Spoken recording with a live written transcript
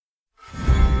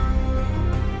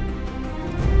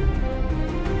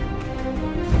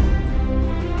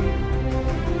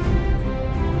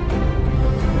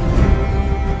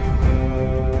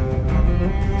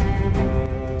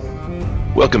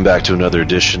Welcome back to another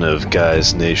edition of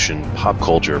Guys Nation Pop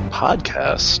Culture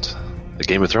Podcast, the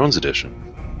Game of Thrones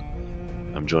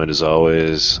edition. I'm John,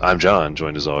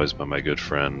 joined as always by my good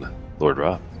friend, Lord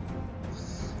Rob.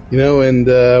 You know, and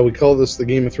we call this the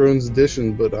Game of Thrones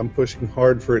edition, but I'm pushing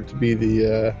hard for it to be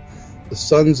the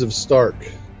Sons of Stark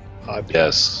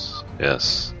podcast.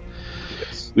 Yes.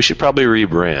 We should probably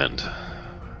rebrand,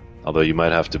 although you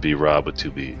might have to be Rob with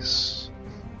two B's.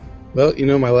 Well, you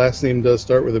know, my last name does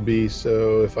start with a B,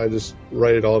 so if I just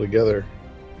write it all together,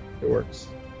 it works.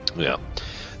 Yeah.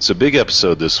 So big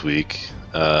episode this week.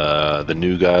 The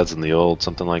new gods and the old,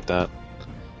 something like that.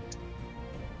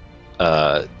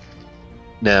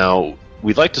 Now,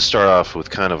 we'd like to start off with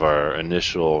kind of our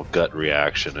initial gut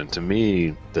reaction, and to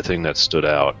me, the thing that stood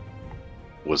out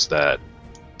was that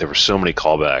there were so many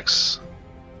callbacks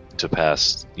to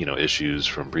past, issues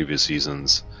from previous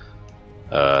seasons.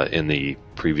 In the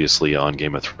previously on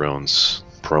Game of Thrones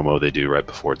promo they do right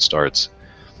before it starts.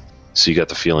 So you got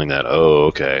the feeling that,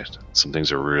 okay, some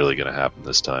things are really going to happen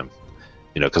this time.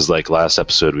 Because like last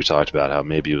episode we talked about how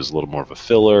maybe it was a little more of a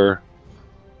filler,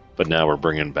 but now we're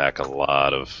bringing back a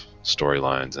lot of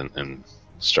storylines and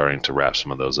starting to wrap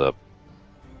some of those up.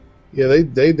 Yeah,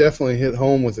 they definitely hit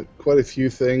home with quite a few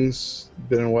things.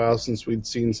 Been a while since we'd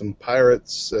seen some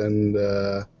pirates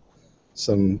and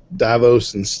some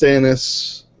Davos and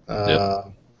Stannis.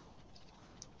 Yep.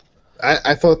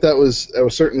 I thought that was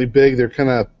certainly big. They're kind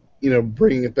of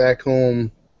bringing it back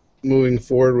home, moving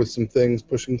forward with some things,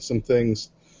 pushing some things,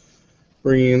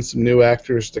 bringing in some new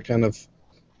actors to kind of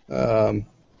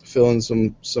fill in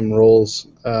some roles.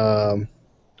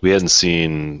 We hadn't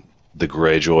seen the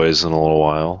Greyjoys in a little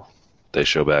while. They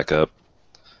show back up.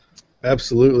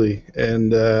 Absolutely,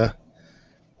 and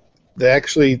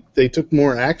they took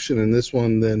more action in this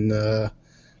one than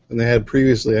they had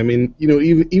previously. I mean,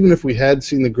 even if we had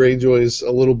seen the Greyjoys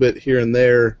a little bit here and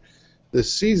there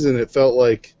this season, it felt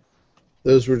like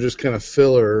those were just kind of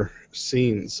filler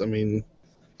scenes. I mean,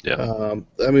 yeah.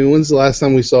 When's the last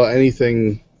time we saw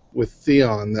anything with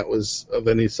Theon that was of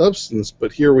any substance?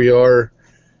 But here we are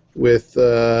with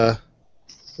a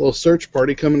little search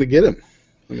party coming to get him.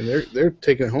 I mean, they're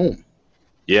taking it home.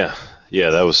 Yeah,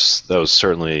 that was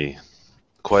certainly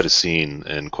quite a scene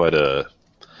and quite a,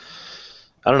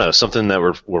 I don't know, something that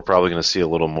we're probably going to see a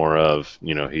little more of.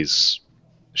 He's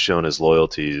shown his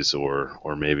loyalties,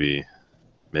 or maybe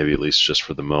at least just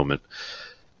for the moment.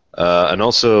 And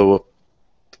also,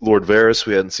 Lord Varys,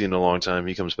 we hadn't seen in a long time.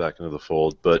 He comes back into the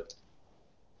fold. But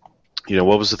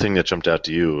what was the thing that jumped out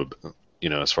to you?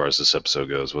 As far as this episode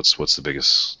goes, what's the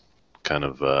biggest kind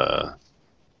of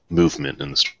movement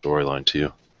in the storyline to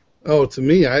you? Oh, to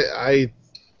me, I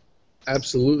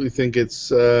absolutely think it's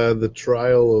the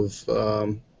trial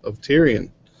of Tyrion.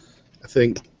 I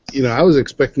think I was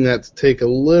expecting that to take a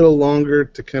little longer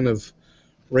to kind of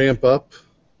ramp up,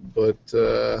 but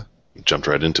jumped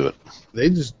right into it. They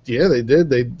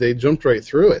did. They jumped right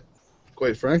through it.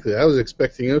 Quite frankly, I was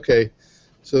expecting, okay,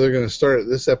 so they're going to start at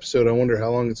this episode. I wonder how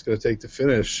long it's going to take to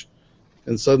finish,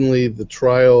 and suddenly the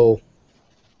trial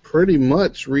pretty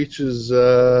much reaches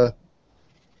a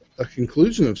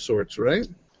conclusion of sorts, right?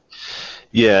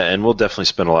 Yeah, and we'll definitely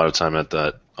spend a lot of time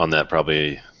on that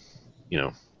probably,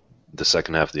 the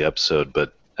second half of the episode.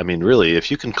 But I mean, really,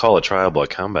 if you can call a trial by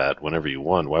combat whenever you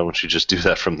want, why won't you just do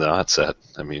that from the outset?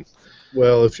 I mean,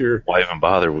 well, why even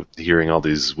bother with hearing all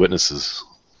these witnesses?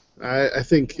 I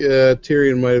think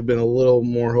Tyrion might have been a little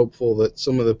more hopeful that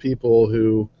some of the people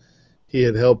who he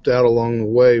had helped out along the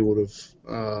way would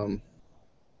have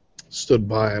stood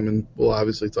by him, and we'll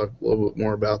obviously talk a little bit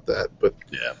more about that. But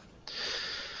yeah.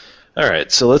 All right,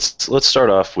 so let's start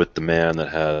off with the man that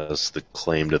has the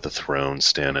claim to the throne,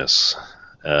 Stannis.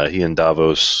 He and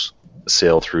Davos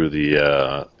sail through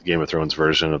the Game of Thrones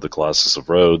version of the Colossus of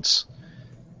Rhodes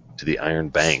to the Iron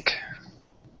Bank.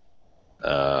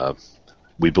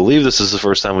 We believe this is the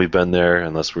first time we've been there,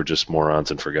 unless we're just morons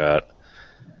and forgot.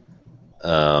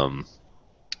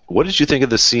 What did you think of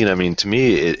this scene? I mean, to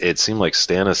me, it seemed like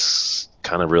Stannis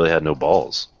kind of really had no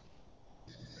balls.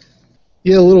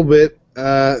 Yeah, a little bit.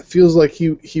 Feels like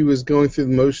he was going through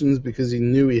the motions because he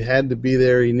knew he had to be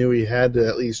there. He knew he had to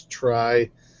at least try.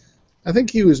 I think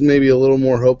he was maybe a little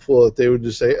more hopeful that they would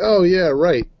just say, "Oh yeah,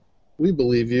 right, we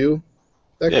believe you."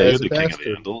 That yeah, guy's you're the a king bastard.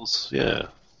 of Andals. Yeah.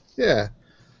 Yeah.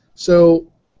 So,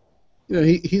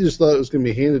 he just thought it was going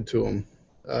to be handed to him.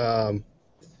 And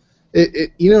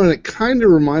it kind of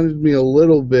reminded me a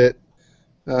little bit,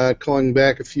 calling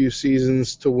back a few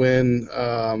seasons to when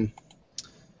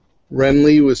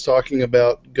Renly was talking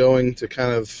about going to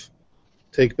kind of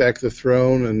take back the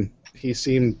throne, and he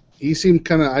seemed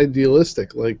kind of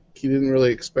idealistic. Like he didn't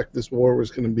really expect this war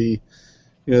was going to be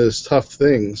this tough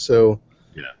thing. So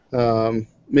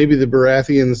maybe the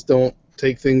Baratheons don't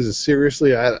take things as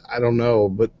seriously. I don't know,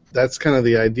 but that's kind of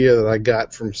the idea that I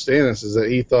got from Stannis, is that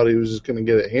he thought he was just going to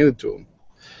get it handed to him.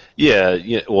 Yeah,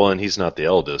 yeah. Well, and he's not the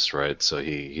eldest, right? So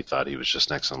he thought he was just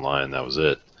next in line. That was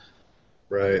it.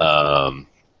 Right.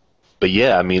 But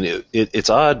yeah, I mean, it's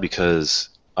odd because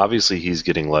obviously he's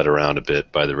getting led around a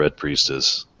bit by the Red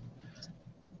Priestess,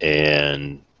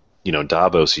 and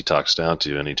Davos he talks down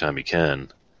to anytime he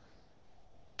can.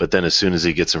 But then as soon as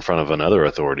he gets in front of another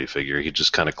authority figure, he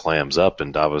just kind of clams up,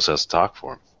 and Davos has to talk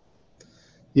for him.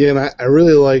 Yeah, and I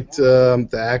really liked the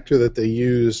actor that they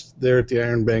used there at the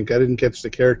Iron Bank. I didn't catch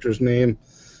the character's name,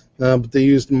 but they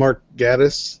used Mark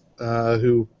Gatiss,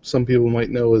 who some people might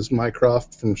know as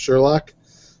Mycroft from Sherlock.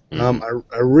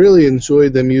 I really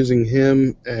enjoyed them using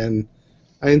him, and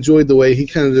I enjoyed the way he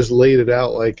kind of just laid it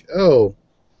out like, oh,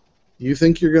 you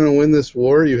think you're going to win this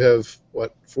war? You have,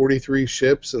 43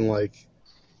 ships and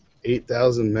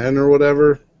 8,000 men or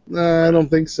whatever? Nah, I don't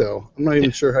think so. I'm not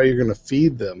even sure how you're going to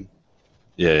feed them.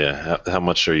 Yeah. How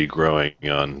much are you growing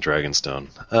on Dragonstone?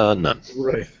 None.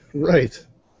 Right.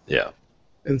 Yeah.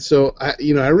 And so I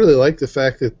really like the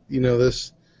fact that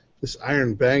this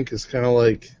Iron Bank is kind of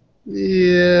like,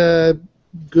 yeah,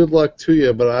 good luck to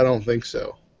you, but I don't think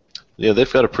so. Yeah,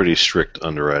 they've got a pretty strict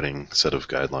underwriting set of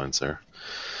guidelines there.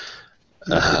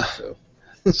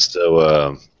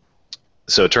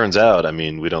 So it turns out, I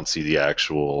mean, we don't see the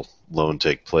actual loan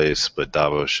take place, but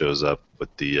Davos shows up with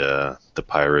the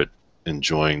pirate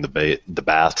enjoying the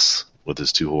baths with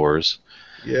his two whores.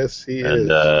 Yes, he is.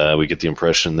 And we get the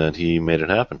impression that he made it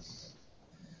happen.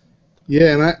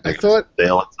 Yeah, and I thought...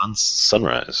 Sail at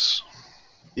sunrise.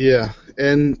 Yeah,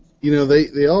 and,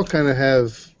 they all kind of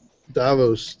have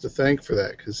Davos to thank for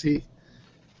that, because he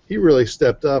really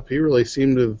stepped up. He really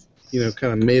seemed to have,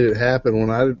 kind of made it happen when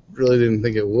I really didn't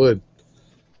think it would.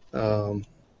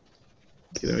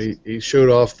 He showed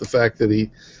off the fact that he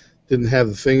didn't have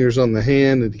the fingers on the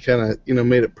hand, and he kind of,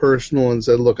 made it personal and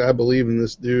said, look, I believe in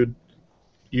this dude.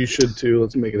 You should too.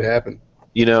 Let's make it happen.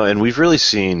 And we've really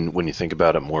seen, when you think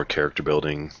about it, more character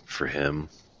building for him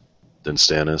than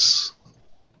Stannis.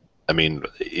 I mean,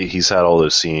 he's had all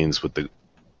those scenes with the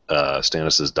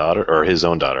Stannis' daughter, or his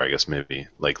own daughter, I guess, maybe,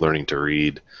 learning to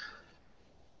read.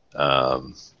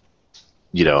 And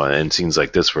scenes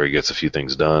like this where he gets a few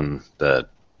things done that,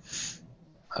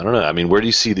 I don't know. I mean, where do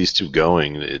you see these two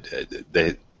going?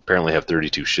 They apparently have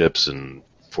 32 ships and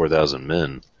 4,000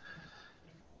 men.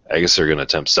 I guess they're going to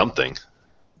attempt something.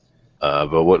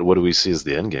 But what do we see as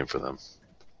the end game for them?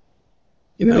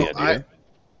 I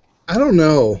don't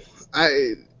know.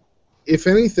 If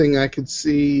anything, I could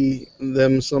see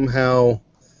them somehow.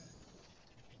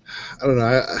 I don't know.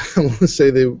 I want to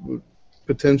say they would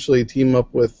potentially team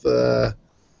up with the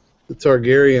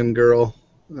Targaryen girl,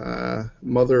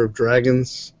 Mother of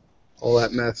Dragons, all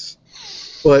that mess.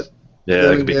 But yeah,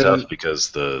 that could be tough because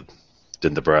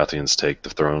didn't the Baratheons take the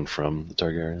throne from the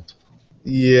Targaryens?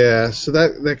 Yeah, so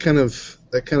that kind of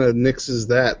nixes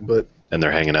that, but and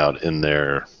they're hanging out in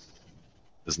their.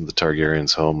 Isn't the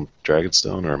Targaryens' home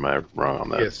Dragonstone, or am I wrong on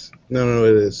that? Yes. No,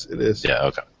 it is. It is. Yeah.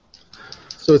 Okay.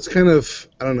 So it's kind of,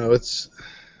 I don't know. It's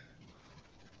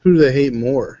who do they hate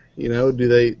more? Do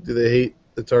they hate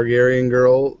the Targaryen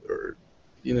girl, or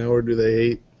or do they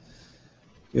hate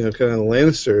kind of the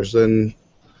Lannisters? And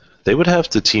they would have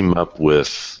to team up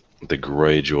with the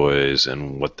Greyjoys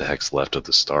and what the heck's left of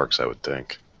the Starks, I would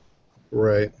think.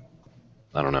 Right.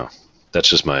 I don't know. That's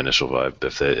just my initial vibe.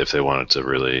 If they wanted to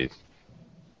really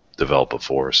develop a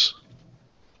force,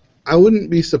 I wouldn't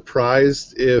be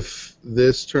surprised if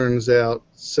this turns out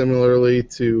similarly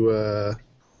to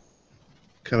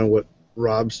kind of what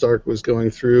Robb Stark was going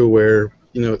through, where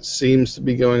it seems to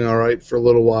be going all right for a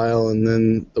little while, and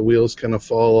then the wheels kind of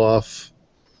fall off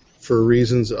for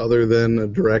reasons other than a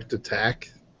direct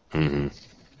attack. Mm-hmm.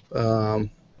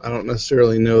 I don't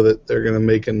necessarily know that they're going to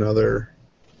make another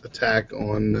attack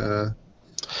on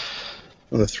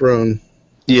the throne.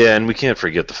 Yeah, and we can't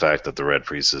forget the fact that the Red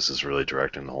Priestess is really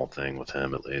directing the whole thing, with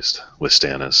him at least, with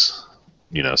Stannis.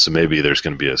 So maybe there's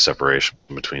going to be a separation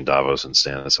between Davos and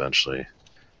Stannis eventually,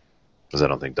 because I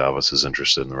don't think Davos is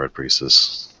interested in the Red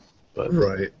Priestess. But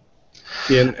right.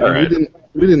 Yeah, and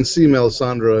we didn't see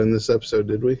Melisandre in this episode,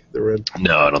 did we? The Red.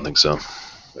 No, I don't think so.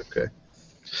 Okay.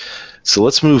 So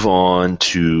let's move on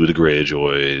to the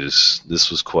Greyjoys. This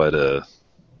was quite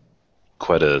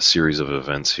a series of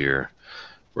events here,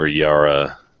 where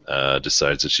Yara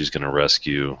decides that she's going to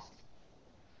rescue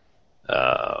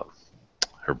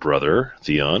her brother,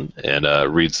 Theon, and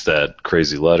reads that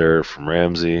crazy letter from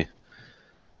Ramsay.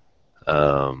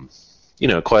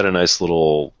 Quite a nice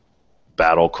little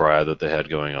battle cry that they had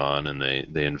going on, and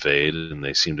they invade, and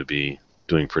they seem to be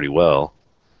doing pretty well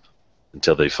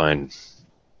until they find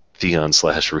Theon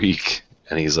slash Reek,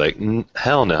 and he's like,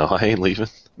 hell no, I ain't leaving.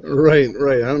 Right. I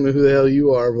don't know who the hell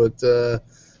you are, but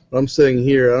I'm sitting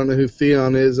here. I don't know who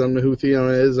Theon is. I don't know who Theon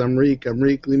is. I'm Reek.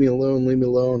 Leave me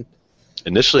alone.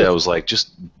 Initially, I was like,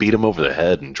 just beat him over the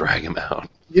head and drag him out.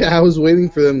 Yeah, I was waiting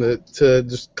for them to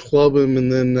just club him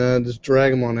and then just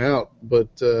drag him on out, but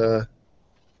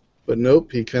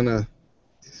nope. He kind of,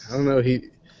 I don't know. He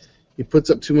puts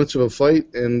up too much of a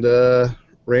fight, and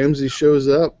Ramsay shows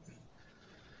up.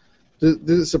 Did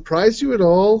it surprise you at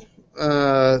all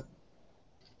the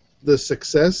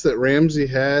success that Ramsay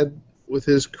had with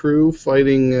his crew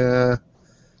fighting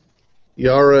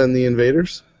Yara and the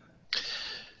invaders?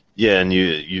 Yeah, and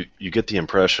you get the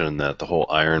impression that the whole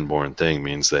Ironborn thing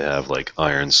means they have like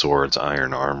iron swords,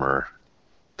 iron armor,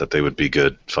 that they would be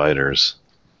good fighters.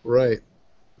 Right.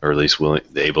 Or at least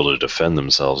able to defend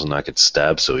themselves and not get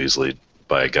stabbed so easily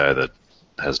by a guy that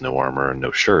has no armor and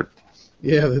no shirt.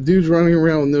 Yeah, the dude's running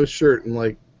around with no shirt and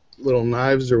like little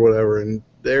knives or whatever, and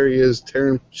there he is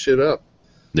tearing shit up.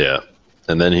 Yeah.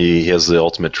 And then he has the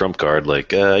ultimate trump card,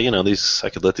 like, I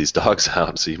could let these dogs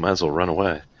out, so you might as well run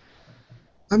away.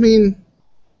 I mean,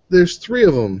 there's 3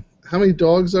 of them. How many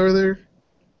dogs are there?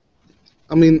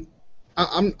 I mean,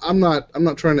 I'm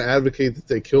not trying to advocate that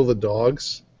they kill the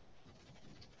dogs,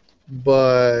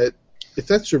 but if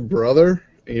that's your brother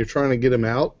and you're trying to get him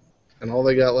out, and all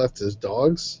they got left is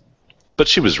dogs. But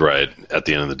she was right at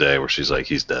the end of the day, where she's like,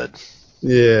 he's dead.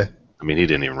 Yeah. I mean, he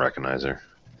didn't even recognize her.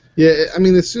 Yeah, I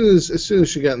mean, as soon as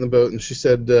she got in the boat and she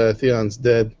said Theon's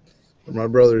dead, or my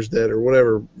brother's dead, or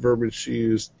whatever verbiage she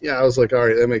used, yeah, I was like, all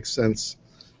right, that makes sense.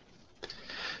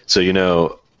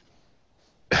 So,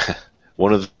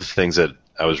 one of the things that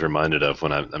I was reminded of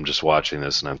when I'm just watching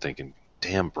this and I'm thinking,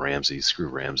 damn Ramsay, screw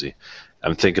Ramsay.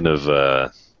 I'm thinking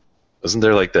of, wasn't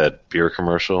there like that beer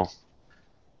commercial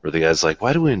where the guy's like,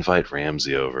 why do we invite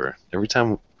Ramsay over? Every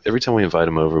time we invite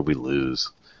him over, we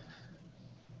lose.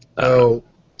 Oh.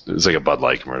 It was like a Bud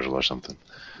Light commercial or something.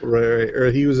 Right.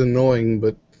 Or he was annoying,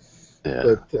 but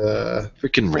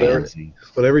freaking Ramsay.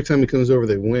 But every time he comes over,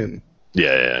 they win.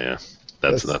 Yeah.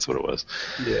 That's what it was.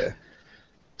 Yeah.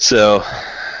 So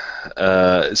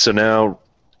now,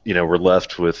 we're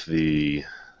left with the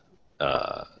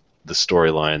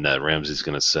storyline that Ramsay's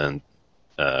going to send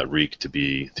Reek to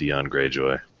be Theon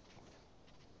Greyjoy,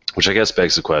 which I guess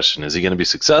begs the question: is he going to be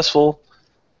successful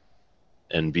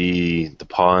and be the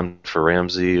pawn for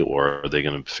Ramsay, or are they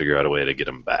going to figure out a way to get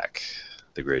him back?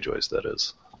 The Greyjoys, that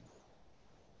is.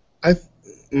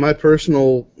 My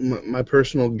personal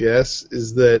guess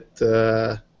is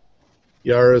that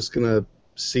Yara's going to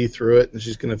see through it, and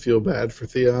she's going to feel bad for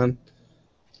Theon,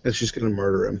 and she's going to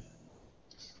murder him.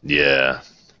 Yeah,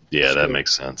 that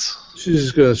makes sense. She's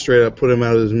just going to straight up put him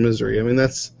out of his misery. I mean,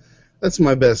 that's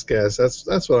my best guess.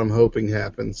 That's what I'm hoping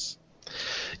happens.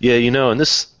 Yeah, and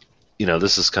this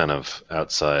is kind of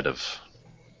outside of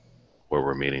where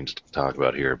we're meaning to talk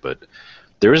about here, but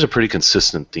there is a pretty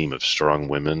consistent theme of strong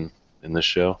women in this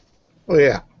show. Oh,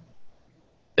 yeah.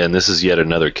 And this is yet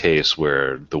another case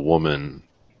where the woman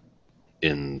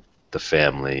in the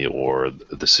family or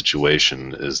the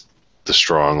situation is the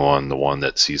strong one, the one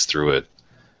that sees through it.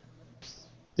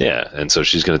 Yeah, and so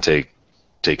she's going to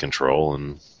take control,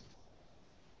 and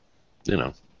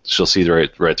she'll see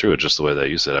right through it, just the way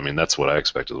that you said. I mean, that's what I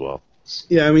expect as well.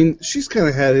 Yeah, I mean, she's kind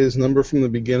of had his number from the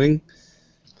beginning,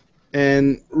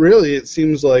 and really it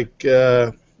seems like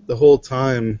the whole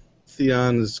time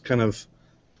Theon has kind of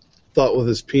thought with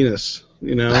his penis,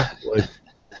 and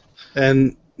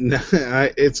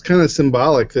it's kind of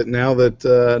symbolic that now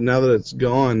that it's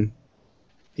gone,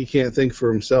 he can't think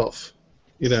for himself,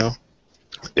 Yeah.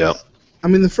 I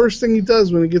mean, the first thing he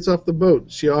does when he gets off the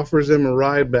boat, she offers him a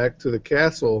ride back to the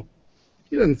castle.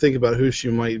 He doesn't think about who she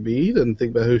might be. He doesn't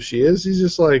think about who she is. He's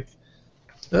just like,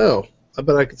 oh, I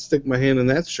bet I could stick my hand in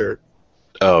that shirt.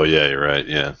 Oh, yeah, you're right,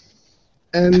 yeah.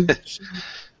 And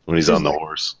when he's on the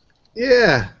horse.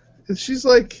 Yeah. And she's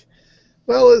like,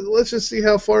 well, let's just see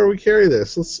how far we carry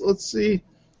this. Let's see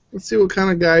what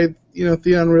kind of guy,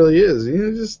 Theon really is.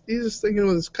 He's just thinking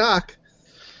with his cock.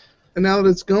 And now that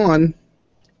it's gone,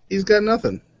 he's got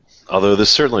nothing. Although this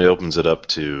certainly opens it up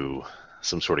to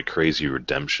some sort of crazy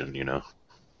redemption,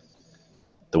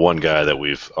 The one guy that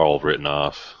we've all written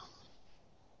off,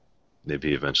 maybe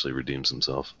he eventually redeems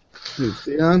himself. Who,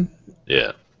 Theon?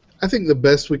 Yeah. I think the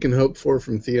best we can hope for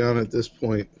from Theon at this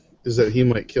point is that he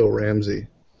might kill Ramsay.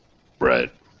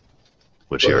 Right.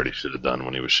 Which he already should have done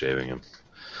when he was shaving him.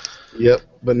 Yep,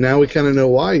 but now we kind of know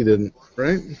why he didn't,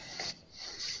 right?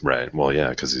 Right. Well, yeah,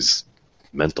 because he's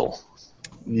mental.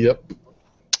 Yep.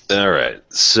 All right,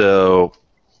 so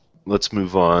let's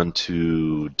move on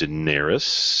to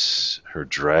Daenerys. Her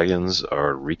dragons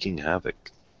are wreaking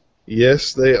havoc,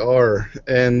 Yes, they are.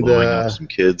 And blowing up some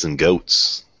kids and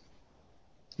goats.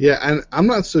 yeah, and I'm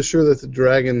not so sure that the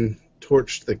dragon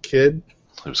torched the kid.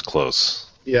 It was close.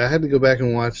 Yeah, I had to go back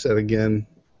and watch that again.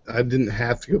 I didn't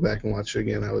have to go back and watch it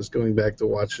again. I was going back to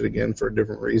watch it again for a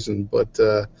different reason. But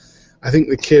I think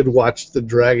the kid watched the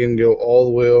dragon go all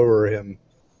the way over him,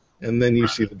 and then you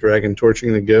see the dragon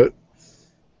torching the goat.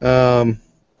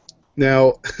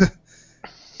 Now,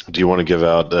 Do you want to give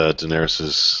out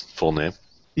Daenerys' full name?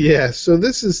 yeah. So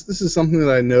this is something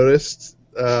that I noticed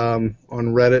on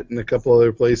Reddit and a couple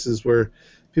other places where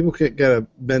people get kind of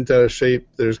bent out of shape.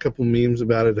 There's a couple memes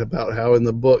about it, about how in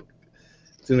the book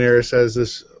Daenerys has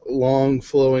this long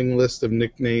flowing list of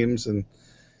nicknames, and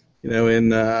in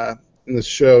the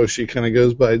show she kind of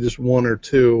goes by just one or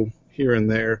two here and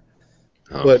there.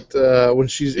 Oh. But when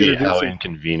she's How introducing,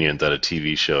 inconvenient that a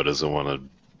TV show doesn't want to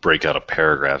break out a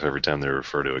paragraph every time they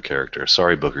refer to a character.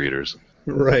 Sorry, book readers.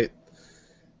 right?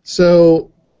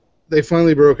 So they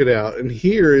finally broke it out, and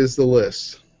here is the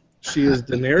list. She is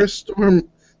Daenerys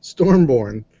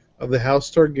Stormborn of the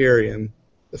House Targaryen,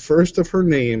 the first of her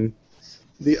name,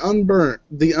 the unburnt,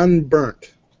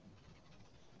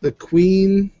 the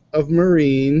Queen of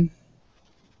Meereen,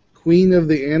 Queen of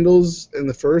the Andals and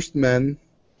the First Men,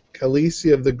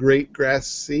 Khaleesi of the Great Grass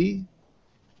Sea,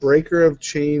 Breaker of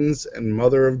Chains, and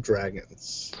Mother of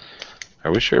Dragons.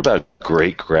 Are we sure about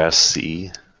Great Grass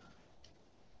Sea?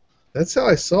 That's how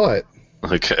I saw it.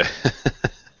 Okay.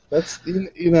 That's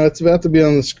it's about to be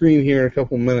on the screen here in a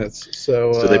couple minutes.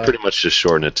 So So they pretty much just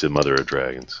shorten it to Mother of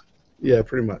Dragons. yeah,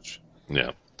 pretty much.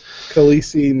 Yeah.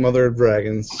 Khaleesi, Mother of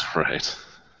Dragons. Right.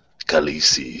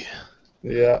 Khaleesi.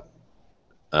 Yeah.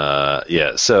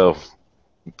 Yeah, so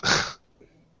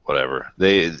whatever.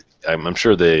 I'm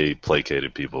sure they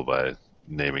placated people by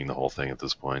naming the whole thing at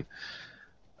this point.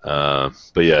 But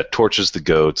yeah, torches the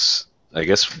goats. I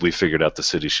guess we figured out the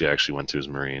city she actually went to is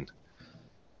Meereen.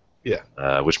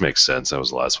 Yeah. Which makes sense. That was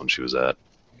the last one she was at.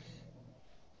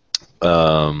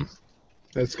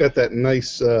 It's got that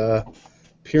nice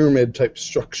pyramid type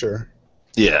structure.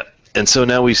 Yeah, and so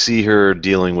now we see her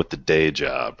dealing with the day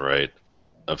job, right?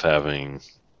 Of having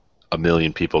a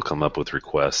million people come up with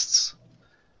requests.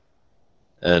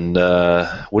 And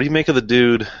what do you make of the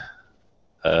dude?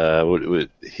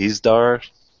 He's Dar.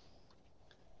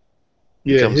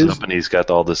 He Yeah, comes up and he's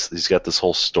got all this. He's got this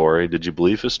whole story. Did you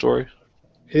believe his story?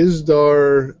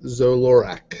 Hizdar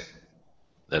Zolorak.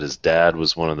 That his dad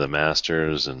was one of the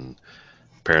masters, and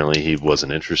apparently he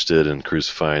wasn't interested in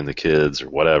crucifying the kids or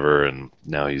whatever, and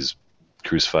now he's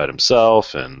crucified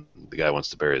himself, and the guy wants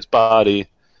to bury his body.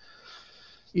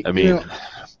 I mean,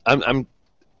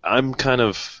 I'm kind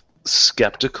of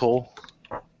skeptical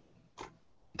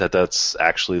that that's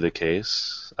actually the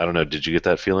case. I don't know. Did you get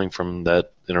that feeling from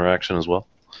that interaction as well?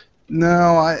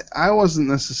 No, I wasn't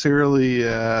necessarily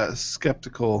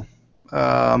skeptical.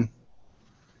 I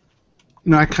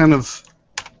kind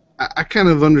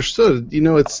of understood.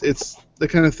 It's the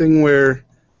kind of thing where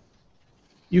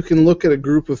you can look at a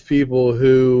group of people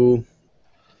who,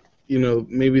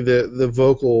 maybe the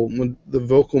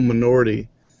vocal minority,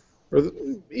 or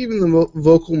even the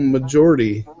vocal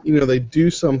majority. They do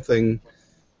something,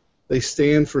 they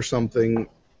stand for something,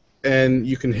 and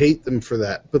you can hate them for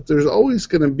that. But there's always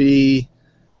going to be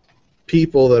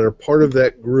people that are part of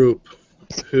that group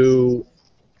who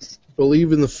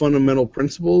believe in the fundamental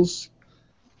principles,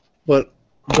 but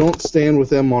don't stand with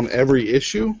them on every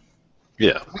issue.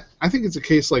 Yeah. I think it's a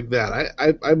case like that.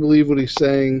 I believe what he's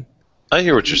saying. I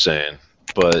hear what you're saying,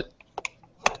 but,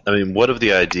 I mean, what of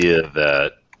the idea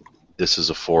that this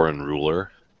is a foreign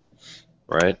ruler,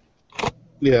 right?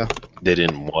 Yeah. They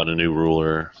didn't want a new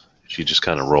ruler. She just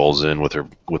kind of rolls in with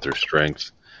her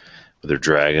strength, with her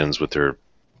dragons, with her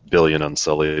billion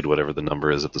unsullied, whatever the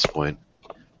number is at this point.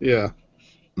 Yeah.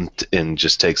 And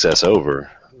just takes us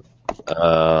over.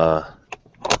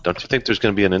 Don't you think there's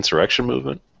going to be an insurrection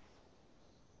movement?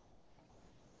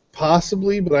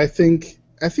 Possibly, but I think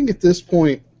at this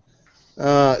point,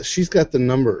 she's got the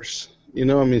numbers.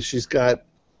 She's got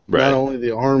not only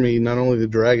the army, not only the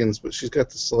dragons, but she's got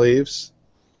the slaves.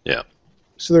 Yeah.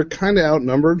 So they're kind of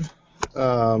outnumbered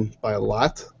by a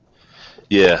lot.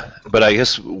 Yeah, but I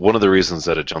guess one of the reasons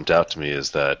that it jumped out to me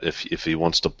is that if he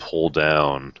wants to pull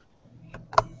down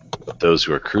those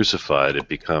who are crucified, it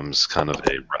becomes kind of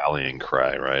a rallying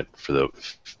cry, right, for the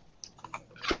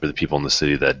people in the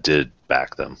city that did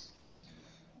back them.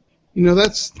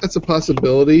 That's a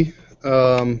possibility.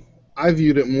 I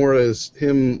viewed it more as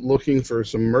him looking for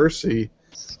some mercy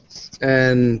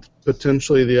and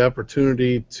potentially the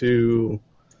opportunity to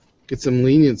get some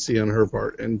leniency on her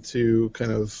part and to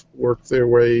kind of work their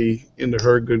way into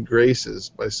her good graces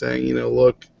by saying,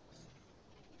 look,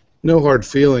 no hard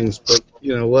feelings, but,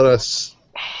 let us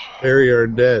bury our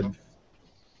dead.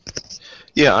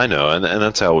 Yeah, I know, and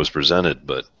that's how it was presented,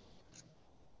 but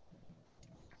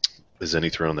is any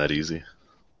throne that easy?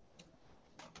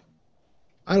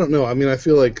 I don't know. I mean, I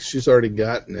feel like she's already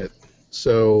gotten it.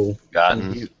 So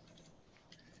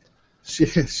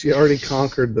she already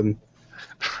conquered them.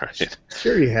 Right. She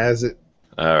already has it.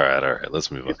 All right.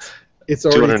 Let's move on. It's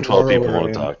already 212 people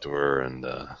won't talk to her, and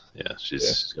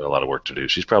she's got a lot of work to do.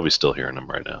 She's probably still hearing them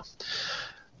right now.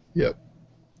 Yep.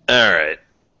 All right.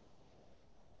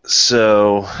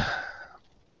 So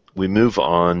we move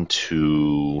on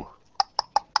to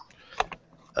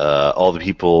all the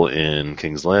people in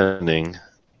King's Landing,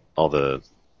 all the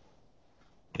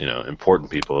important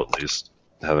people at least,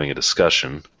 having a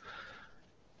discussion.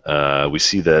 We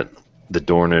see that the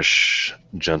Dornish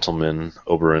gentleman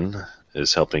Oberyn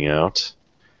is helping out,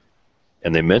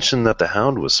 and they mention that the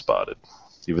Hound was spotted,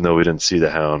 even though we didn't see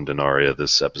the Hound and Arya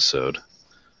this episode.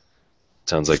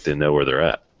 Sounds like they know where they're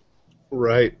at.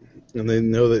 Right, and they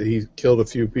know that he killed a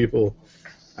few people.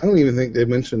 I don't even think they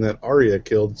mentioned that Arya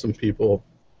killed some people.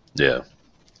 Yeah.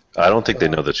 I don't think they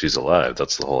know that she's alive.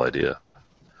 That's the whole idea.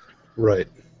 Right.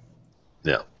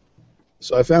 Yeah.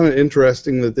 So I found it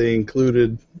interesting that they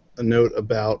included a note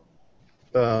about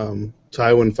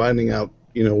Tywin finding out,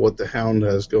 what the Hound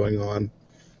has going on.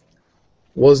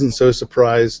 Wasn't so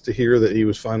surprised to hear that he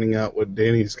was finding out what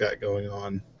Dany's got going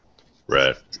on.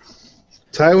 Right.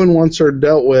 Tywin wants her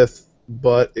dealt with,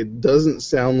 but it doesn't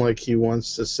sound like he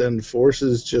wants to send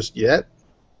forces just yet.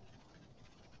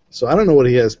 So I don't know what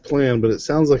he has planned, but it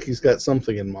sounds like he's got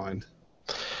something in mind.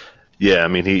 Yeah, I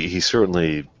mean, he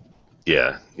certainly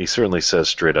says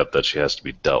straight up that she has to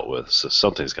be dealt with, so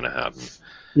something's going to happen.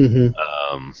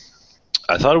 Mm-hmm.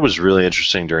 I thought it was really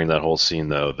interesting during that whole scene,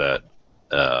 though, that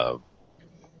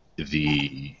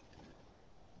the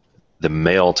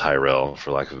male Tyrell,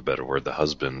 for lack of a better word, the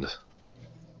husband,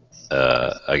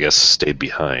 I guess, stayed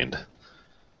behind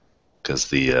because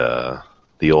the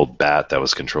old bat that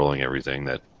was controlling everything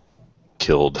that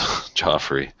killed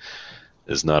Joffrey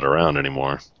is not around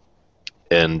anymore.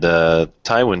 And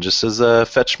Tywin just says,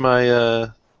 "Fetch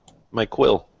my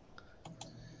quill."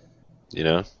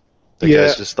 The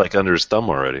guy's just like under his thumb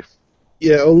already.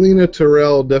 Yeah, Olenna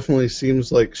Tyrell definitely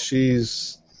seems like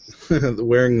she's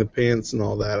wearing the pants and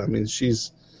all that. I mean,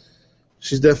 she's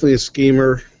definitely a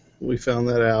schemer. We found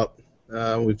that out.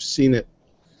 We've seen it.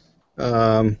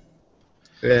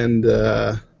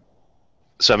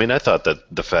 So I mean, I thought that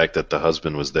the fact that the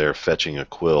husband was there fetching a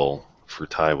quill for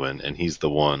Tywin, and he's the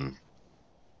one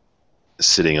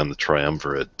sitting on the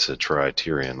triumvirate to try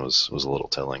Tyrion was a little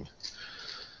telling.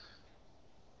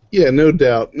 Yeah, no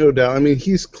doubt. I mean,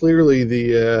 he's clearly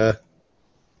the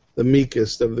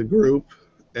meekest of the group,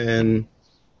 and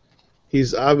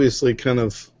he's obviously kind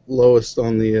of lowest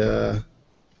on the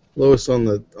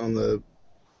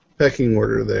pecking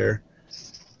order there.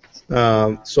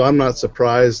 So I'm not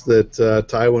surprised that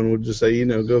Tywin would just say,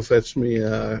 go fetch me,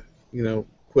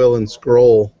 quill and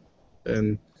scroll,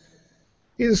 and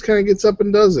he just kind of gets up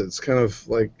and does it. It's kind of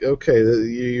like, okay,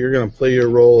 you're going to play your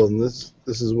role, and this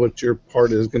is what your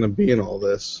part is going to be in all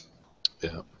this.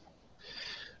 Yeah.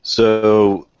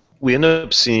 So we end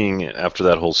up seeing, after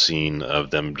that whole scene of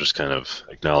them just kind of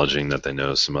acknowledging that they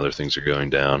know some other things are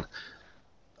going down,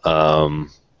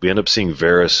 we end up seeing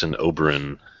Varys and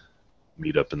Oberyn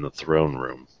meet up in the throne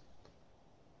room.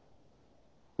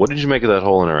 What did you make of that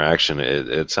whole interaction?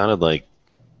 It sounded like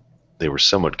they were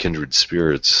somewhat kindred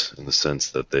spirits in the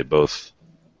sense that they both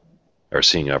are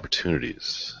seeing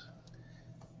opportunities.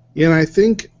 Yeah, and I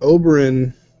think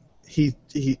Oberyn,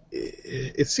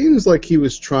 it seems like he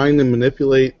was trying to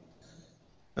manipulate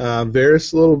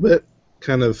Varys a little bit,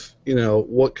 kind of,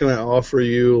 what can I offer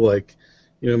you? Like,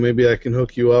 maybe I can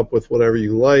hook you up with whatever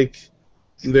you like.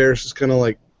 And Varys is kind of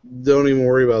like, don't even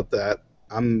worry about that.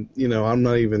 I'm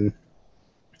not even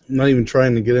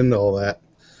trying to get into all that.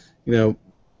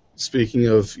 Speaking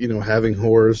of, having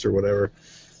whores or whatever.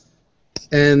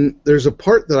 And there's a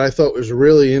part that I thought was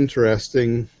really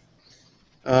interesting,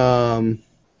 where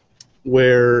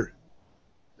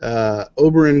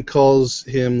Oberyn calls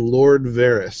him Lord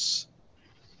Varys.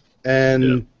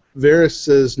 And Varys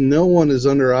says, no one is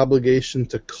under obligation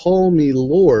to call me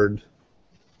Lord.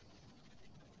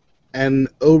 And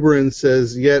Oberyn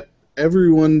says, yet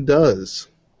everyone does.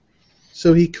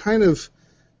 So he kind of,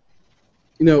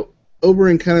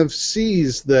 Oberyn kind of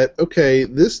sees that, okay,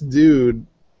 this dude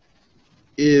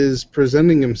is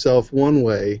presenting himself one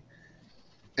way,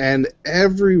 and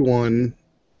everyone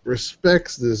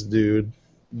respects this dude.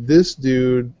 This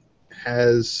dude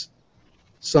has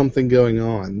something going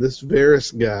on. This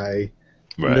Varys guy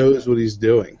Right. knows what he's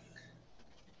doing.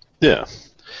 Yeah.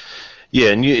 Yeah,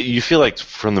 and you feel like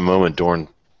from the moment Dorn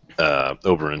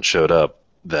Oberyn showed up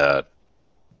that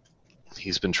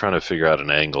he's been trying to figure out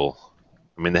an angle.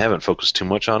 I mean, they haven't focused too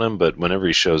much on him, but whenever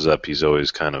he shows up, he's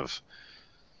always kind of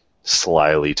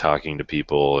slyly talking to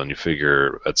people, and you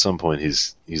figure at some point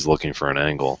he's looking for an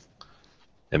angle.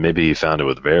 And maybe he found it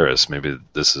with Varys. Maybe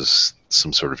this is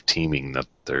some sort of teaming that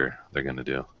they're going to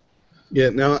do. Yeah,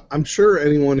 now I'm sure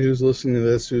anyone who's listening to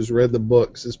this who's read the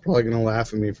books is probably going to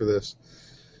laugh at me for this.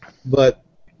 But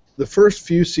the first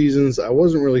few seasons, I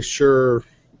wasn't really sure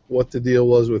what the deal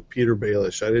was with Peter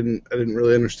Baelish. I didn't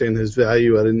really understand his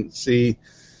value. I didn't see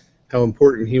how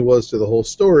important he was to the whole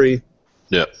story.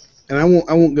 Yeah. And I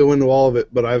won't go into all of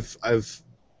it, but I've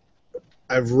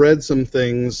read some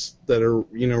things that are,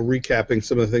 recapping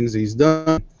some of the things he's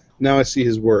done. Now I see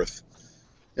his worth.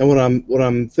 And what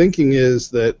I'm thinking is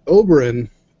that Oberyn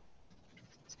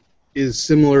is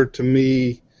similar to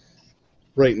me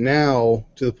right now,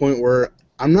 to the point where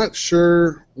I'm not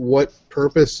sure what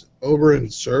purpose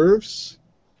Oberyn serves.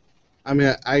 I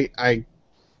mean,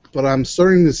 but I'm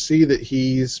starting to see that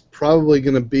he's probably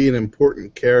going to be an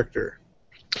important character.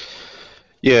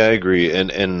 Yeah, I agree.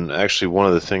 And actually, one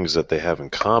of the things that they have in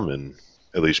common,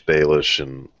 at least Baelish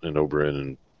and Oberyn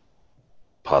and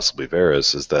possibly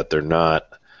Varys, is that they're not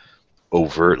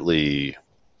overtly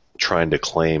trying to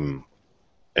claim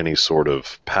any sort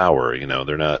of power.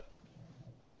 They're not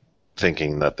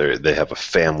thinking that they have a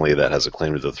family that has a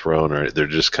claim to the throne, or they're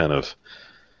just kind of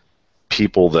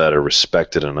people that are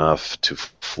respected enough to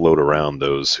float around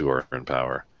those who are in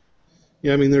power.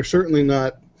 Yeah, I mean, they're certainly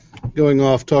not going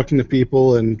off talking to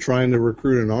people and trying to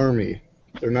recruit an army.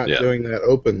 They're not doing that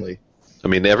openly. I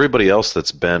mean, everybody else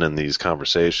that's been in these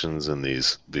conversations and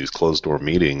these closed-door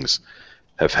meetings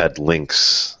have had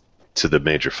links to the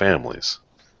major families.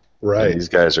 Right. And these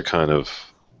guys are kind of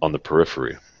on the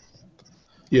periphery.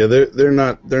 Yeah, they're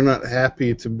not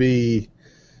happy to be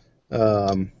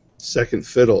second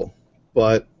fiddle,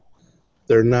 but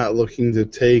they're not looking to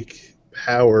take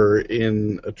power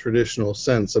in a traditional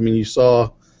sense. I mean, you saw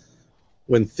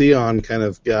when Theon kind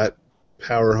of got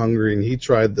power hungry and he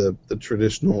tried the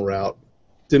traditional route,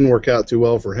 didn't work out too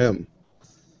well for him.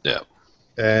 Yeah.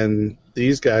 And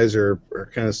these guys are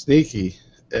kind of sneaky.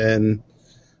 And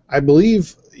I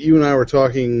believe you and I were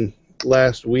talking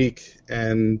last week,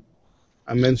 and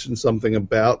I mentioned something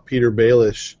about Peter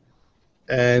Baelish,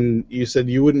 and you said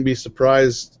you wouldn't be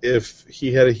surprised if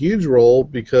he had a huge role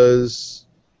because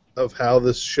of how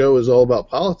this show is all about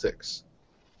politics.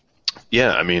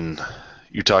 Yeah, I mean,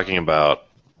 you're talking about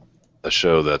a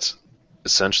show that's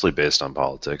essentially based on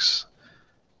politics,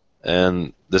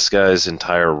 and this guy's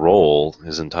entire role,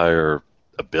 his entire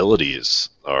abilities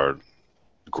are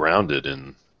grounded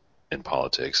in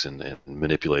politics and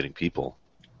manipulating people.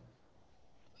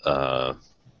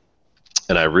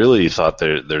 And I really thought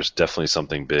there's definitely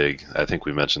something big. I think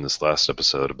we mentioned this last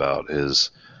episode about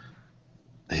his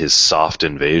soft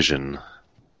invasion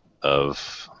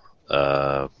of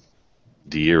the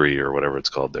Eyrie, or whatever it's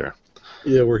called there.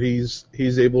 Yeah, where he's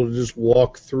able to just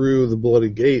walk through the Bloody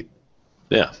Gate.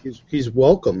 Yeah, he's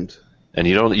welcomed. And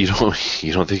you don't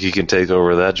think he can take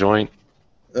over that joint?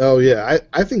 Oh yeah,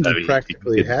 I think he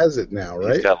practically has it now,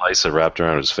 right? He's got Lysa wrapped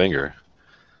around his finger.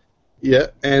 Yeah,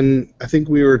 and I think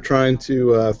we were trying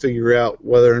to figure out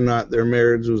whether or not their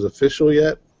marriage was official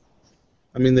yet.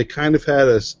 I mean, they kind of had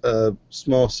a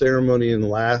small ceremony in the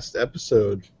last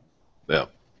episode. Yeah.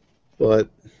 But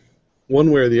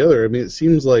one way or the other, I mean, it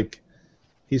seems like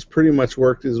he's pretty much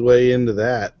worked his way into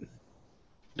that.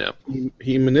 Yeah.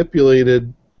 He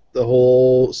manipulated the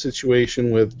whole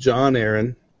situation with Jon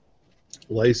Arryn,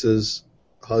 Lysa's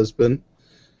husband.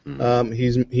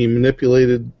 Mm-hmm. He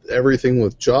manipulated everything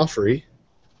with Joffrey,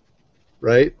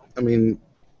 right? I mean,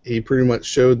 he pretty much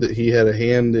showed that he had a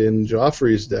hand in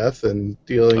Joffrey's death and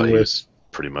dealing with. He was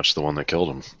pretty much the one that killed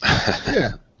him.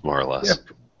 Yeah, more or less.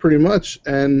 Yeah, pretty much.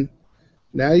 And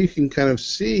now you can kind of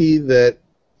see that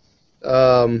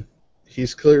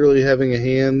he's clearly having a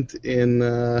hand in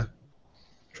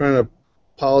trying to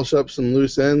polish up some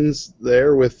loose ends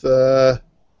there with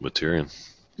Tyrion.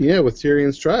 Yeah, with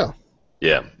Tyrion's trial.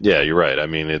 Yeah, you're right. I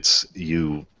mean, it's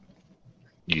you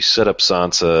set up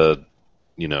Sansa,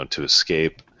 to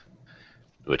escape,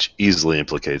 which easily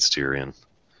implicates Tyrion.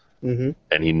 Mm-hmm.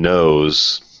 And he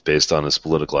knows, based on his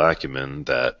political acumen,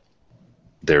 that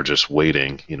they're just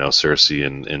waiting, Cersei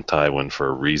and Tywin, for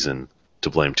a reason to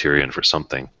blame Tyrion for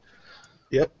something.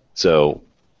 Yep. So,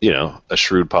 a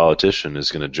shrewd politician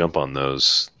is going to jump on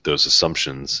those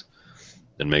assumptions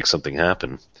and make something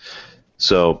happen.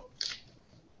 So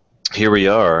here we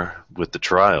are with the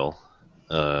trial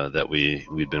that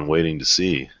we'd been waiting to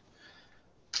see.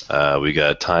 We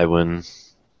got Tywin.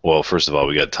 Well, first of all,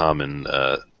 we got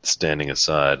Tommen standing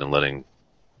aside and letting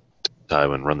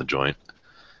Tywin run the joint.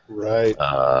 Right.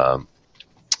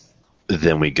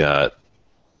 Then we got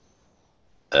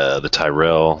the other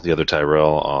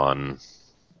Tyrell on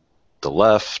the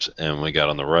left, and we got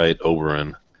on the right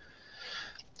Oberyn,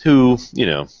 who,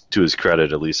 to his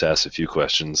credit, at least asked a few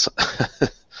questions.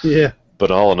 Yeah.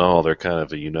 But all in all, they're kind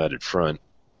of a united front,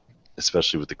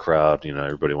 especially with the crowd.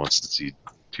 Everybody wants to see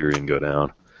Tyrion go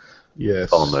down. Yes.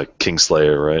 Call him the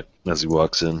Kingslayer, right, as he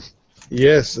walks in.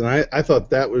 Yes, and I thought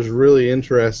that was really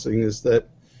interesting, is that,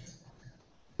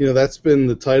 that's been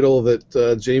the title that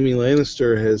Jaime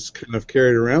Lannister has kind of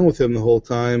carried around with him the whole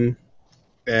time,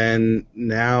 and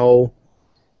now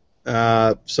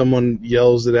someone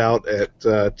yells it out at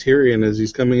Tyrion as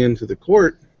he's coming into the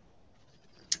court,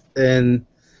 and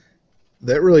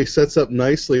that really sets up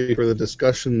nicely for the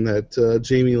discussion that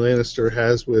Jaime Lannister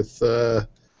has with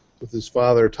his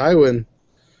father Tywin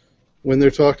when they're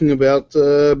talking about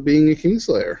being a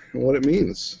Kingslayer and what it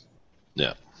means.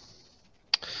 Yeah.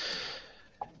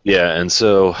 Yeah, and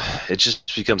so it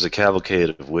just becomes a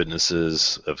cavalcade of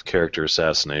witnesses of character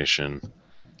assassination.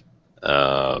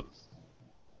 Tyrion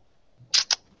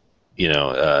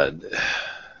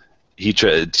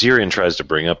tries to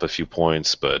bring up a few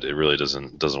points, but it really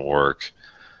doesn't work.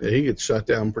 Yeah, he gets shut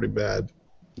down pretty bad.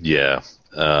 Yeah.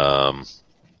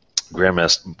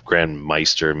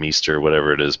 Grandmeister, Meester,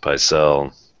 whatever it is,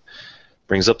 Pycelle,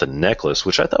 brings up the necklace,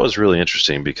 which I thought was really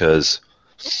interesting because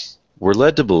we're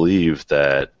led to believe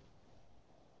that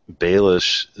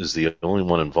Baelish is the only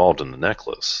one involved in the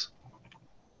necklace.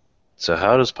 So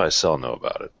how does Pycelle know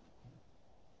about it?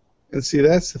 And see,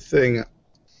 that's the thing.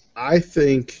 I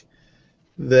think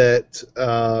that,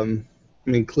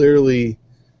 clearly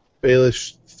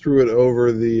Baelish threw it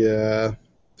over the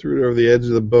edge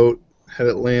of the boat, had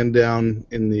it land down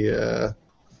in the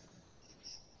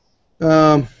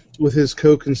with his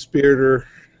co-conspirator.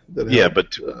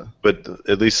 But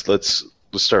at least let's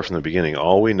start from the beginning.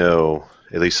 All we know,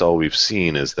 at least all we've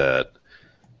seen, is that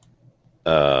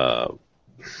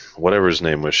whatever his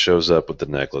name was shows up with the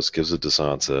necklace, gives it to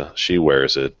Sansa, she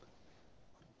wears it,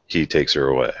 he takes her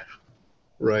away.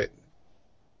 Right.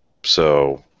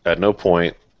 So at no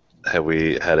point have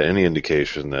we had any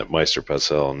indication that Maester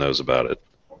Pycelle knows about it.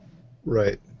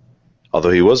 Right.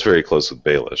 Although he was very close with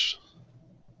Baelish.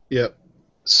 Yep.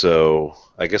 So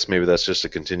I guess maybe that's just a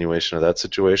continuation of that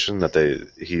situation, that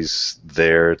he's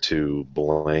there to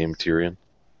blame Tyrion.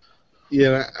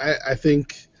 Yeah, I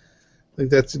think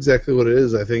that's exactly what it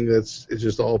is. I think it's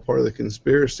just all part of the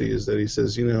conspiracy, is that he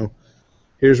says,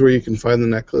 here's where you can find the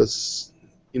necklace,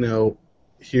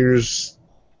 here's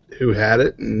who had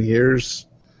it, and here's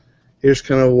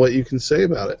kind of what you can say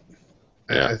about it.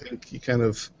 Yeah. I think he kind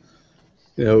of,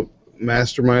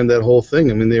 mastermind that whole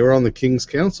thing. They were on the King's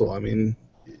Council.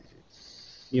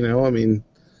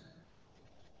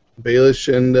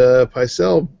 Baelish and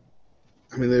Pycelle,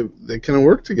 they kind of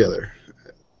work together.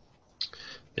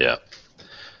 Yeah.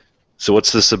 So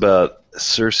what's this about?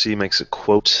 Cersei makes a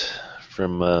quote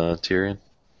from Tyrion.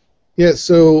 Yeah.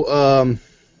 So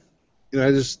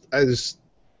I just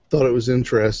thought it was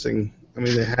interesting.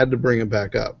 They had to bring it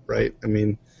back up, right?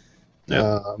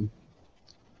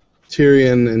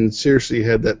 Tyrion and Cersei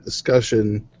had that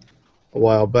discussion a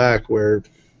while back where,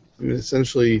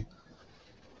 essentially,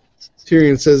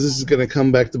 Tyrion says this is going to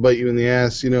come back to bite you in the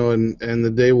ass, and the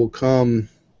day will come,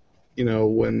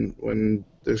 when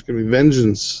there's going to be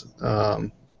vengeance.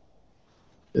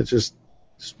 It's just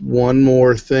one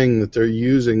more thing that they're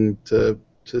using to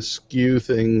skew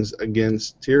things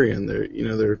against Tyrion.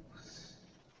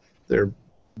 They're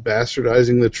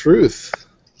bastardizing the truth,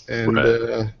 and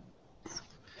right.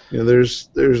 There's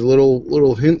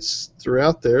little hints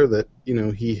throughout there that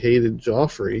he hated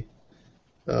Joffrey.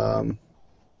 What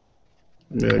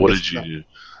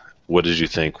did you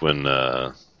think when?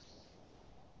 Oh,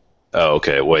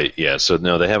 okay. Wait. Yeah. So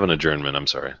no, they have an adjournment. I'm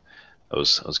sorry. I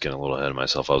was getting a little ahead of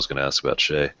myself. I was going to ask about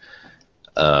Shay,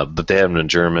 but they have an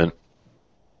adjournment,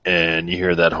 and you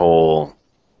hear that whole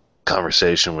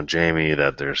conversation with Jaime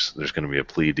that there's going to be a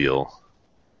plea deal.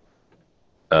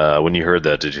 When you heard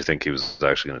that, did you think he was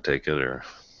actually going to take it, or?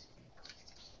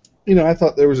 I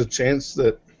thought there was a chance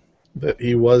that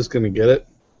he was going to get it,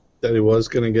 that he was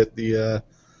going to get the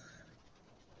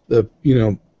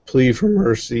plea for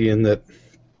mercy, and that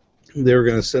they were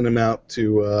going to send him out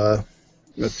to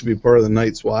be part of the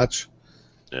Night's Watch.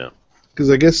 Yeah. Because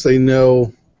I guess they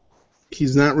know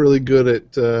he's not really good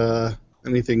at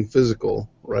anything physical,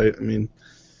 right? I mean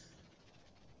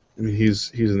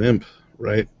he's an imp,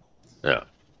 right? Yeah.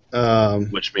 Um,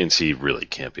 Which means he really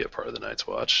can't be a part of the Night's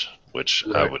Watch. Which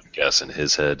I right. would guess in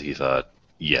his head he thought,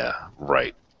 yeah,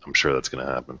 right. I'm sure that's going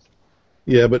to happen.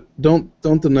 Yeah, but don't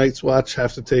the Night's Watch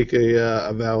have to take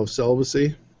a vow of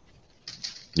celibacy?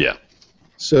 Yeah.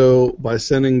 So by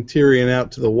sending Tyrion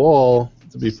out to the Wall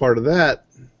to be part of that,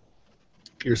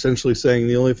 you're essentially saying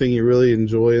the only thing you really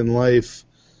enjoy in life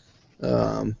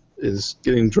is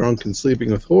getting drunk and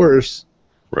sleeping with Horse.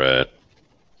 Right.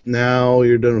 Now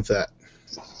you're done with that.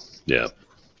 Yeah.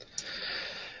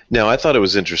 Now, I thought it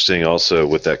was interesting also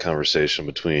with that conversation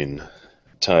between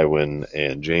Tywin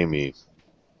and Jaime,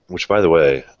 which, by the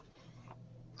way,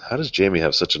 how does Jaime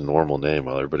have such a normal name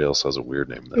while everybody else has a weird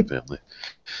name in that family?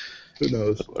 Who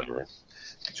knows? Whatever.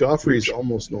 Joffrey's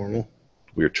almost normal.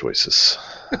 Weird choices.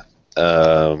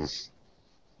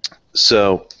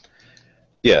 So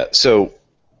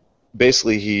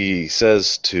basically he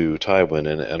says to Tywin,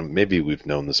 and maybe we've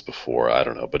known this before, I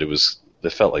don't know, but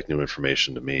it felt like new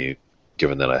information to me,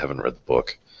 given that I haven't read the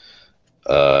book,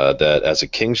 that as a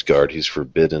Kingsguard, he's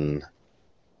forbidden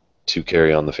to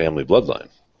carry on the family bloodline.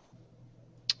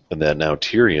 And that now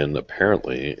Tyrion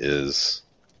apparently is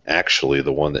actually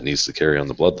the one that needs to carry on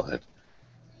the bloodline.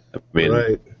 I mean,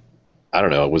 Right. I don't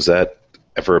know, was that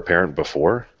ever apparent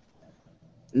before?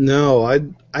 No, I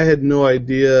had no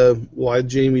idea why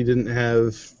Jaime didn't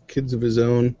have kids of his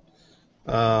own.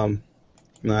 Not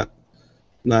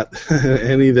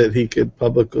any that he could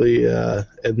publicly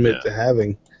admit to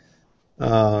having.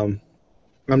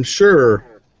 I'm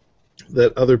sure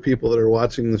that other people that are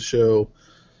watching the show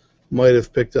might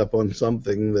have picked up on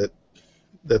something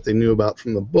that they knew about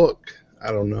from the book.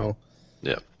 I don't know.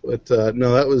 Yeah. But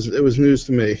no, it was news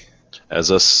to me.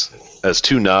 As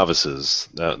two novices,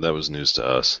 that was news to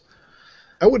us.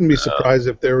 I wouldn't be surprised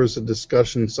if there was a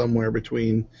discussion somewhere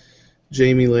between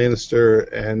Jaime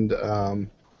Lannister and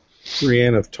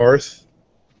Brienne of Tarth.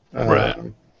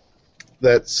 Right.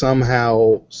 That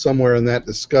somehow, somewhere in that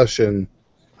discussion,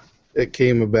 it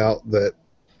came about that,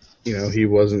 he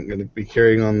wasn't going to be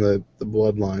carrying on the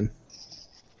bloodline.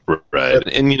 Right.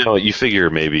 And, you figure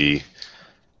maybe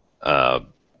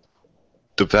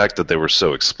the fact that they were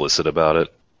so explicit about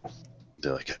it,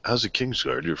 they're like, as a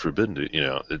Kingsguard, you're forbidden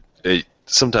to,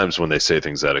 sometimes when they say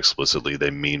things that explicitly,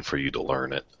 they mean for you to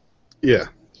learn it. Yeah.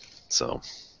 So.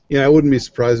 Yeah, I wouldn't be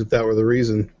surprised if that were the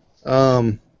reason.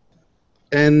 And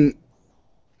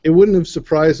it wouldn't have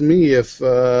surprised me if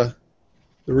the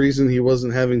reason he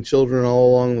wasn't having children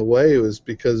all along the way was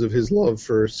because of his love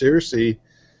for Cersei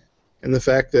and the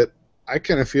fact that I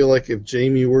kind of feel like if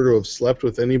Jaime were to have slept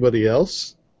with anybody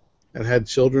else and had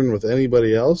children with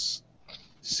anybody else,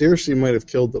 Cersei might have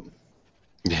killed them.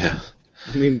 Yeah.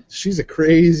 I mean, she's a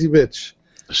crazy bitch.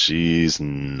 She's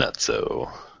nutso.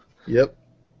 Yep.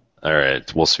 All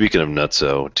right. Well, speaking of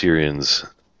nutso, Tyrion's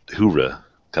Hura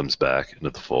comes back into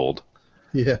the fold.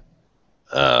 Yeah.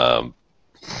 To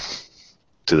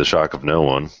the shock of no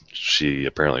one, she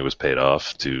apparently was paid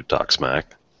off to talk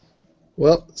smack.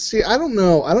 Well, see, I don't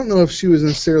know. I don't know if she was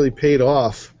necessarily paid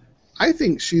off. I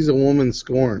think she's a woman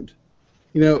scorned.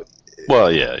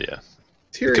 Well, yeah.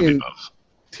 Tyrion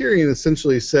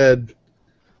essentially said,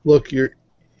 "Look,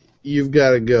 you've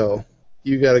got to go.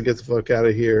 You got to get the fuck out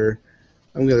of here.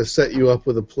 I'm going to set you up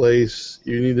with a place.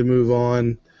 You need to move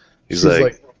on." He's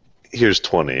like, "Here's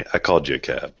 20. I called you a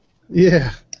cab."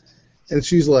 Yeah. And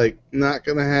she's like, "Not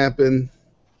going to happen."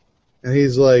 And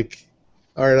he's like,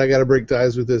 "All right, I got to break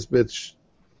ties with this bitch.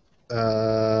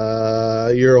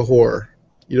 You're a whore.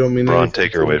 You don't mean Bronn, anything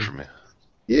take her to away me." from me.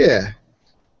 Yeah.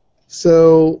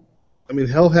 So, I mean,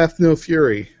 hell hath no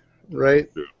fury, right?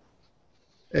 Yeah.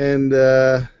 And,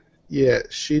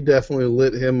 she definitely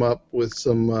lit him up with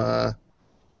some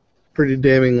pretty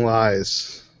damning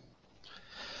lies.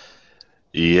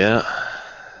 Yeah.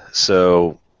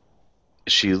 So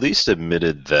she at least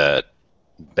admitted that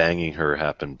banging her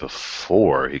happened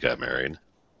before he got married.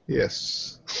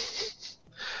 Yes.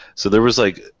 So there was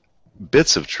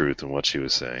bits of truth in what she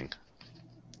was saying.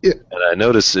 Yeah. And I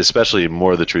noticed especially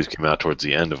more of the truth came out towards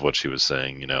the end of what she was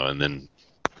saying, and then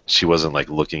she wasn't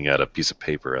looking at a piece of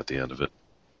paper at the end of it.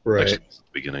 Right. Actually, at the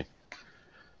beginning.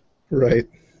 Right.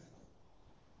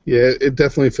 Yeah, it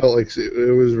definitely felt like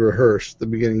it was rehearsed. The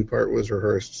beginning part was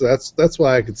rehearsed. So that's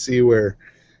why I could see where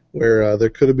there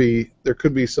could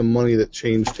be some money that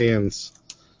changed hands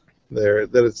there.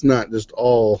 That it's not just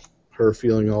all her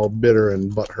feeling all bitter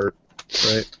and butthurt,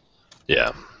 right?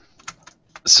 Yeah.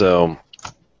 So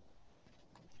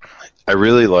I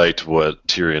really liked what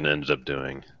Tyrion ended up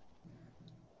doing.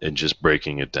 and just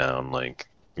breaking it down like,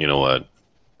 you know what,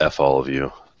 F all of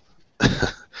you.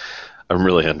 I'm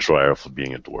really on trial for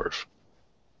being a dwarf.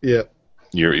 Yeah.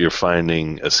 You're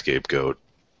finding a scapegoat,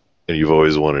 and you've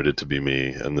always wanted it to be me,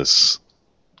 and this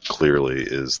clearly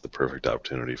is the perfect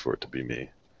opportunity for it to be me.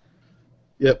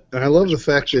 Yep. And I love the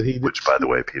fact that he... Which, by the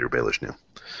way, Peter Baelish knew.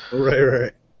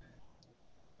 Right.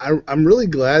 I'm really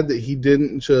glad that he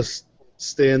didn't just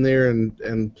stand there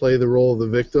and play the role of the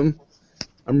victim.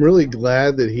 I'm really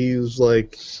glad that he was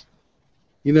like,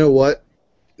 you know what?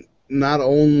 Not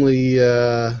only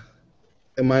am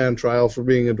I on trial for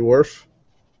being a dwarf,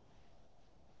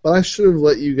 but I should have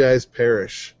let you guys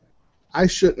perish. I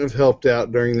shouldn't have helped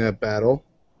out during that battle.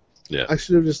 Yeah. I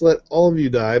should have just let all of you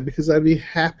die because I'd be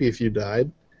happy if you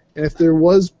died. And if there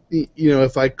was,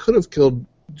 if I could have killed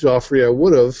Joffrey, I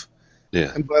would have.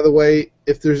 Yeah. And by the way,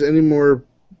 if there's any more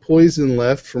poison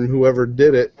left from whoever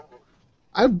did it,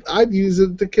 I'd use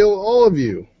it to kill all of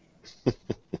you.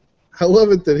 I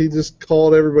love it that he just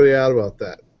called everybody out about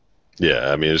that.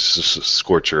 Yeah, I mean, it's just a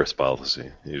scorched earth policy.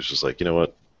 He was just like, you know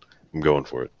what? I'm going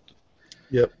for it.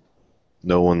 Yep.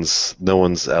 No one's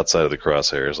outside of the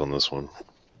crosshairs on this one.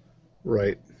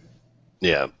 Right.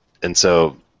 Yeah. And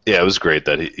so, yeah, it was great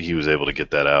that he was able to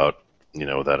get that out,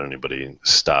 without anybody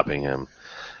stopping him.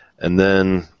 And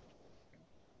then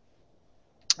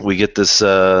we get this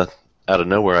out of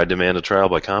nowhere, I demand a trial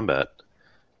by combat.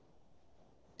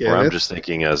 Yeah, where I'm just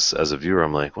thinking as a viewer,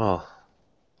 I'm like, well,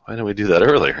 why didn't we do that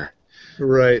earlier?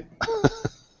 Right.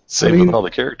 Same with all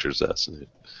the characters assassinated.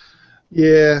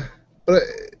 Yeah, but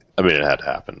I mean, it had to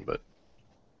happen, but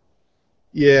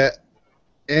yeah,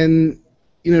 and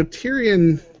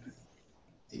Tyrion,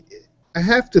 I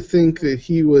have to think that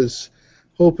he was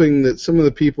hoping that some of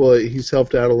the people that he's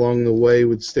helped out along the way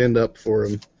would stand up for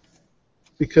him,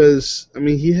 because I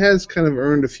mean he has kind of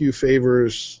earned a few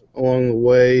favors along the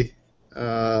way.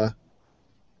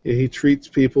 He treats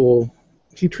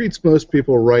most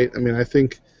people right. I mean, I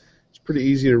think it's pretty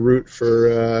easy to root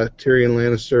for Tyrion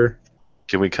Lannister.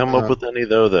 Can we come up with any,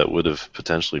 though, that would have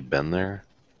potentially been there?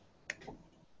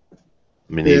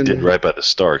 I mean, he did right by the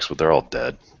Starks, but they're all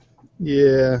dead.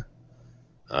 Yeah.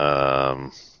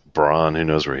 Bronn, who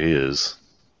knows where he is?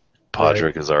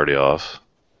 Podrick is already off.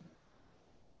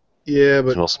 Yeah,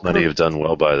 but... Who else might he have done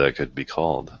well by that could be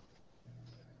called?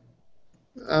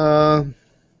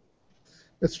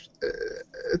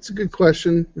 It's a good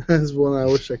question. That's one I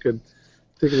wish I could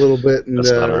take a little bit and...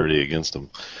 That's not already against him.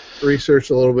 Research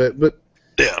a little bit, but...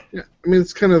 Yeah. I mean,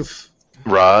 it's kind of...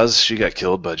 Roz, she got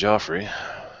killed by Joffrey.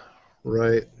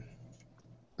 Right.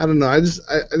 I don't know. I just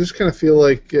kind of feel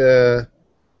like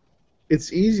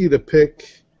it's easy to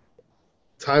pick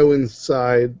Tywin's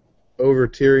side over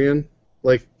Tyrion.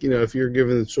 Like, if you're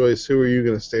given the choice, who are you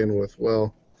going to stand with?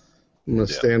 Well, I'm going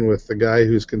to stand with the guy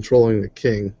who's controlling the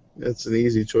king. It's an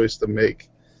easy choice to make.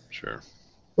 Sure.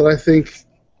 But I think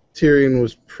Tyrion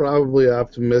was probably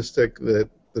optimistic that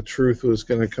the truth was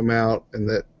going to come out and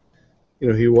that,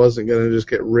 he wasn't going to just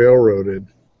get railroaded.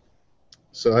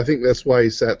 So I think that's why he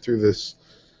sat through this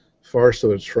farce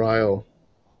of a trial.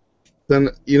 Then,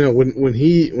 when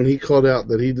he called out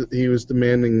that he was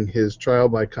demanding his trial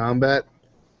by combat,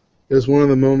 it was one of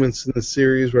the moments in the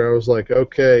series where I was like,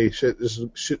 okay, shit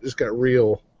just got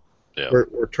real. Yeah.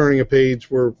 We're turning a page.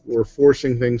 We're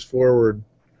forcing things forward.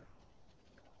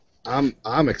 I'm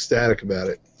ecstatic about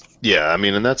it. Yeah, I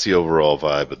mean, and that's the overall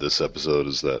vibe of this episode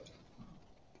is that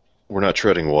we're not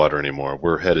treading water anymore.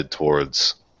 We're headed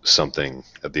towards something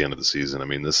at the end of the season. I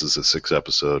mean, this is a 6th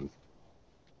episode.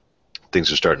 Things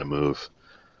are starting to move.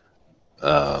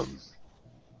 I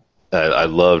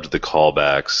loved the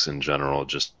callbacks in general,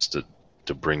 just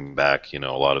to bring back, a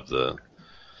lot of the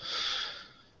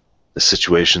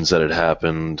situations that had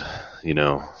happened,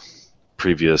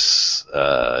 previous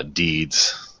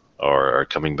deeds are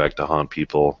coming back to haunt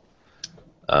people.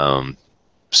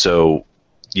 So,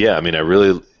 yeah, I mean, I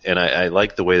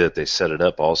like the way that they set it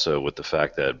up also with the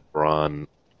fact that Bronn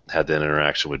had that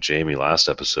interaction with Jaime last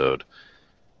episode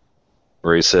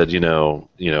where he said, and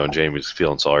Jaime's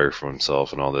feeling sorry for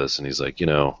himself and all this, and he's like, do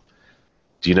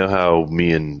you know how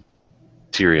me and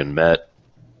Tyrion met?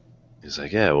 He's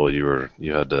like, yeah, well, you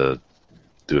had to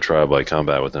do a trial by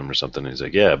combat with him or something. And he's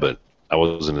like, yeah, but I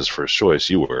wasn't his first choice.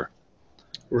 You were.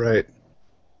 Right.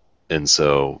 And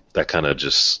so that kind of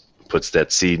just puts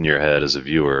that seed in your head as a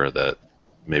viewer that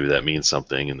maybe that means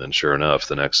something. And then sure enough,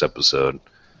 the next episode,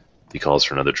 he calls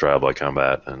for another trial by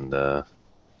combat. And I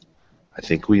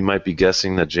think we might be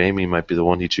guessing that Jaime might be the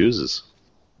one he chooses.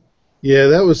 Yeah,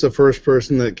 that was the first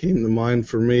person that came to mind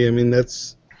for me. I mean,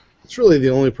 that's really the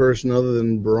only person other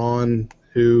than Bronn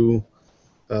who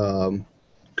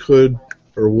could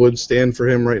or would stand for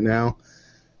him right now.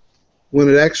 When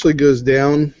it actually goes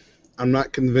down, I'm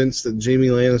not convinced that Jaime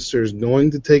Lannister is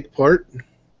going to take part.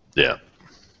 Yeah.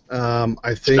 I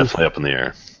It's think definitely up in the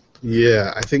air.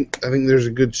 Yeah, I think there's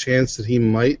a good chance that he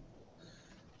might,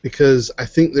 because I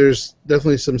think there's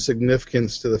definitely some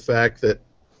significance to the fact that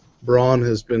Bronn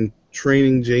has been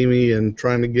training Jaime and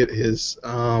trying to get his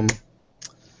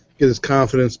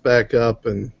confidence back up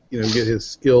and get his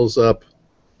skills up.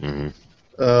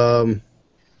 Mm-hmm.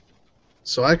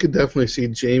 So I could definitely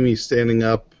see Jaime standing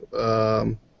up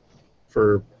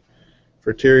for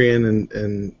Tyrion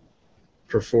and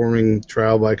performing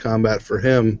trial by combat for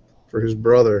him, for his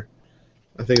brother.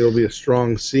 I think it'll be a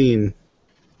strong scene.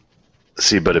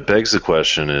 See, but it begs the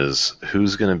question is,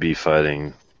 who's going to be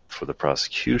fighting for the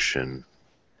prosecution?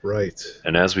 Right.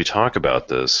 And as we talk about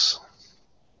this,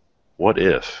 what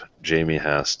if Jaime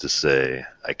has to say,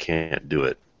 I can't do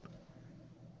it,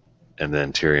 and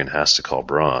then Tyrion has to call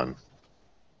Bronn,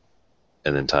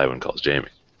 and then Tywin calls Jaime?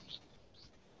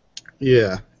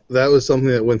 Yeah, that was something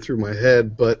that went through my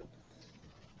head, but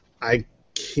I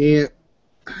can't.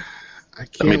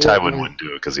 I mean, Tywin wouldn't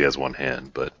do it because he has one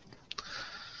hand, but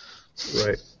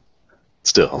right.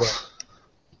 Still, Right.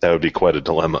 That would be quite a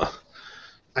dilemma.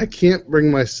 I can't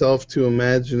bring myself to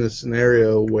imagine a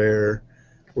scenario where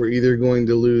we're either going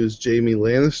to lose Jaime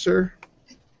Lannister,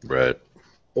 Right.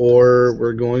 or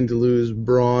we're going to lose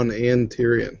Bronn and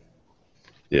Tyrion.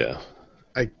 Yeah.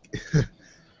 I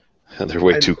They're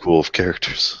way too cool of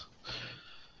characters.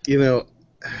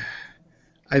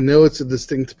 I know it's a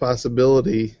distinct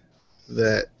possibility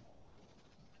that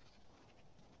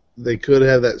they could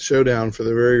have that showdown for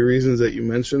the very reasons that you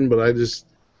mentioned, but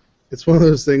it's one of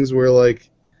those things where, like,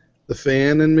 the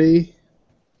fan in me,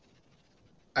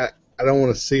 I don't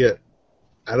want to see it.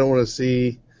 I don't want to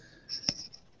see.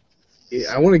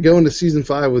 I want to go into season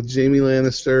 5 with Jaime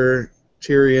Lannister,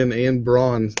 Tyrion, and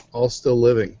Bronn all still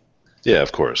living. Yeah,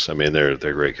 of course. I mean, they're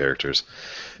great characters.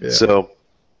 Yeah. So,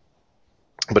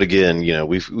 but again,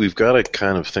 we've got to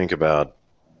kind of think about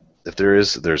if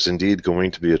there's indeed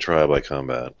going to be a trial by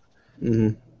combat.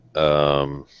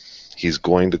 Mm-hmm. He's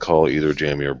going to call either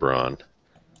Jaime or Bronn.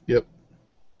 Yep.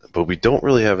 But we don't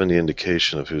really have any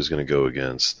indication of who's going to go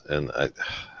against, and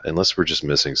unless we're just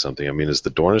missing something. I mean, is the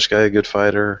Dornish guy a good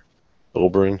fighter?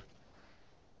 Oberyn?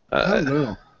 I don't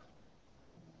know.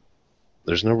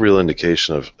 There's no real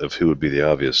indication of who would be the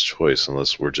obvious choice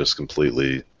unless we're just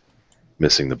completely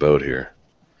missing the boat here.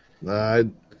 I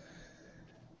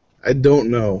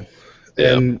don't know.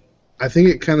 Yeah. And I think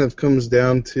it kind of comes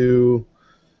down to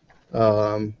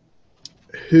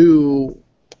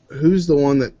who's the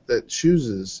one that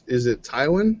chooses. Is it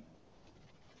Tywin?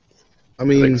 I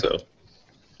mean, I think so.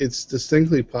 It's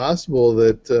distinctly possible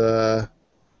that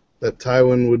that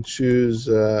Tywin would choose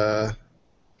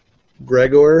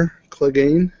Gregor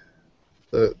Clegane,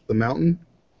 the mountain.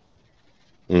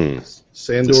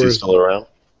 Sandor Is he still around?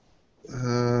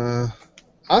 I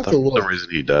have to look. The reason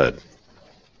he died.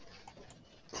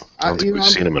 I don't think we've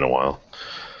seen him in a while.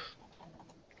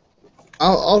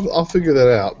 I'll figure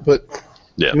that out. But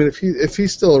Yeah. I mean, if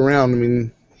he's still around, I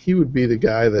mean, he would be the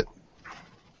guy that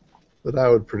I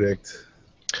would predict.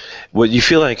 Well, you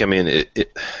feel like, I mean,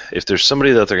 if there's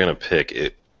somebody that they're going to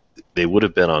pick, they would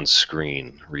have been on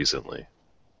screen recently.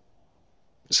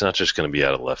 It's not just going to be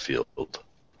out of left field.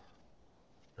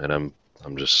 And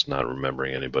I'm just not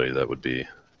remembering anybody that would be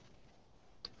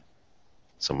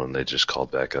someone they just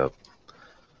called back up.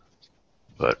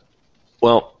 But,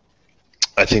 well,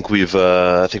 I think we've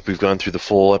gone through the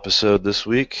full episode this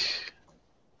week.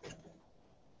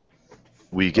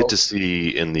 We get to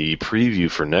see in the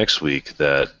preview for next week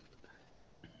that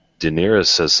Daenerys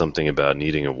says something about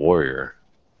needing a warrior.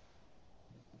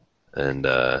 And,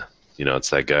 it's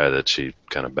that guy that she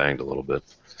kind of banged a little bit.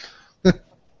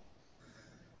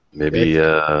 Maybe,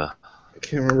 I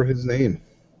can't remember his name.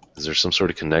 Is there some sort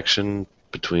of connection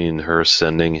between her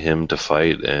sending him to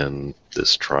fight and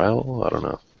this trial? I don't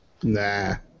know.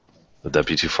 Nah. Would that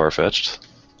be too far-fetched?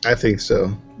 I think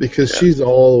so. Because she's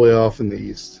all the way off in the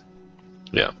east.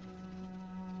 Yeah.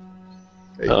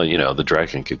 Hey. Well, the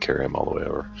dragon could carry him all the way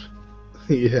over.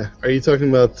 Yeah. Are you talking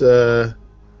about Dario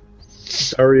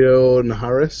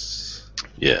Naharis?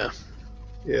 Yeah.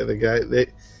 Yeah, the guy. They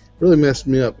really messed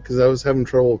me up because I was having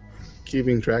trouble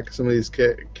keeping track of some of these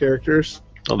characters.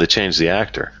 Oh, they changed the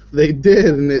actor. They did,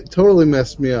 and it totally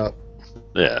messed me up.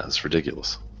 Yeah, it's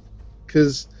ridiculous.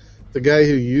 Because the guy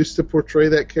who used to portray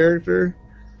that character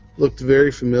looked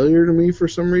very familiar to me for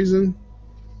some reason.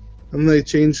 And they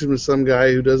changed him to some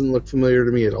guy who doesn't look familiar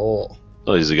to me at all.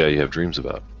 Well, he's the guy you have dreams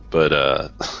about. But,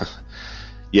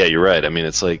 yeah, you're right. I mean,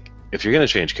 it's like if you're going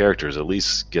to change characters, at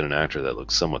least get an actor that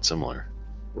looks somewhat similar.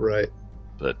 Right.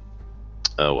 But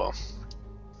oh well.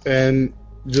 And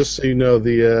just so you know,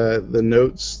 the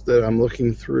notes that I'm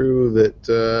looking through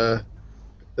that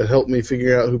help me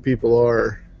figure out who people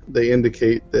are, they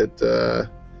indicate that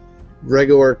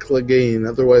Gregor Clegane,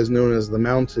 otherwise known as the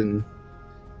Mountain,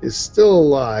 is still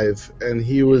alive, and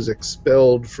he was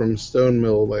expelled from Stone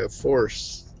Mill by a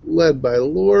force led by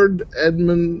Lord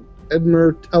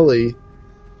Edmure Tully,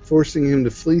 forcing him to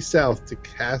flee south to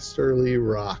Casterly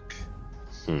Rock.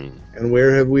 And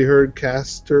where have we heard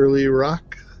Casterly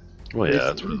Rock? Well, yeah,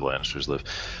 that's where the Lannisters live.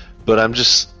 But I'm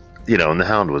just, and the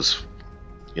Hound was,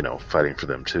 fighting for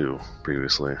them too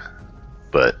previously.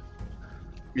 But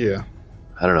yeah,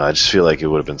 I don't know. I just feel like it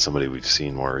would have been somebody we've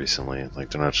seen more recently. Like,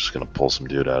 they're not just going to pull some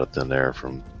dude out of thin air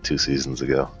from 2 seasons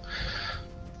ago.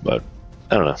 But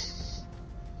I don't know.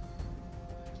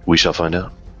 We shall find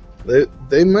out.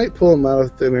 They might pull him out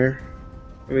of thin air.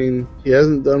 I mean, he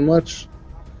hasn't done much,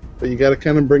 but you got to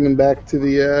kind of bring him back to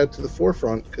the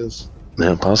forefront, because.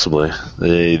 Yeah, possibly.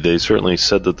 They certainly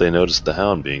said that they noticed the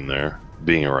Hound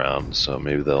being around, so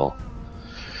maybe they'll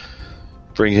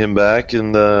bring him back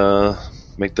and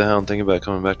make the Hound think about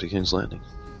coming back to King's Landing.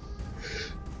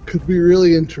 Could be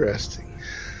really interesting.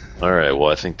 All right,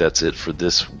 well, I think that's it for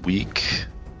this week.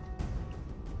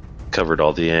 Covered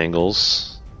all the angles.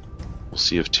 We'll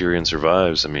see if Tyrion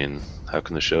survives. I mean, how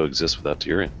can the show exist without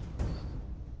Tyrion?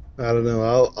 I don't know.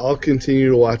 I'll continue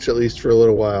to watch at least for a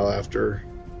little while after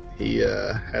he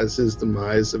has his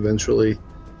demise eventually.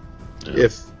 Yeah.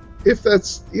 If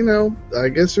that's, I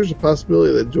guess there's a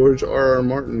possibility that George R.R.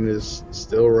 Martin is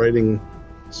still writing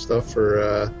stuff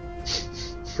for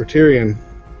Tyrion.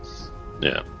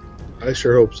 Yeah. I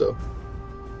sure hope so.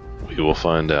 We will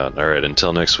find out. All right,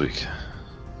 until next week.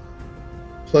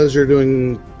 Pleasure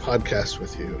doing podcasts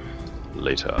with you.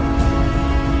 Later.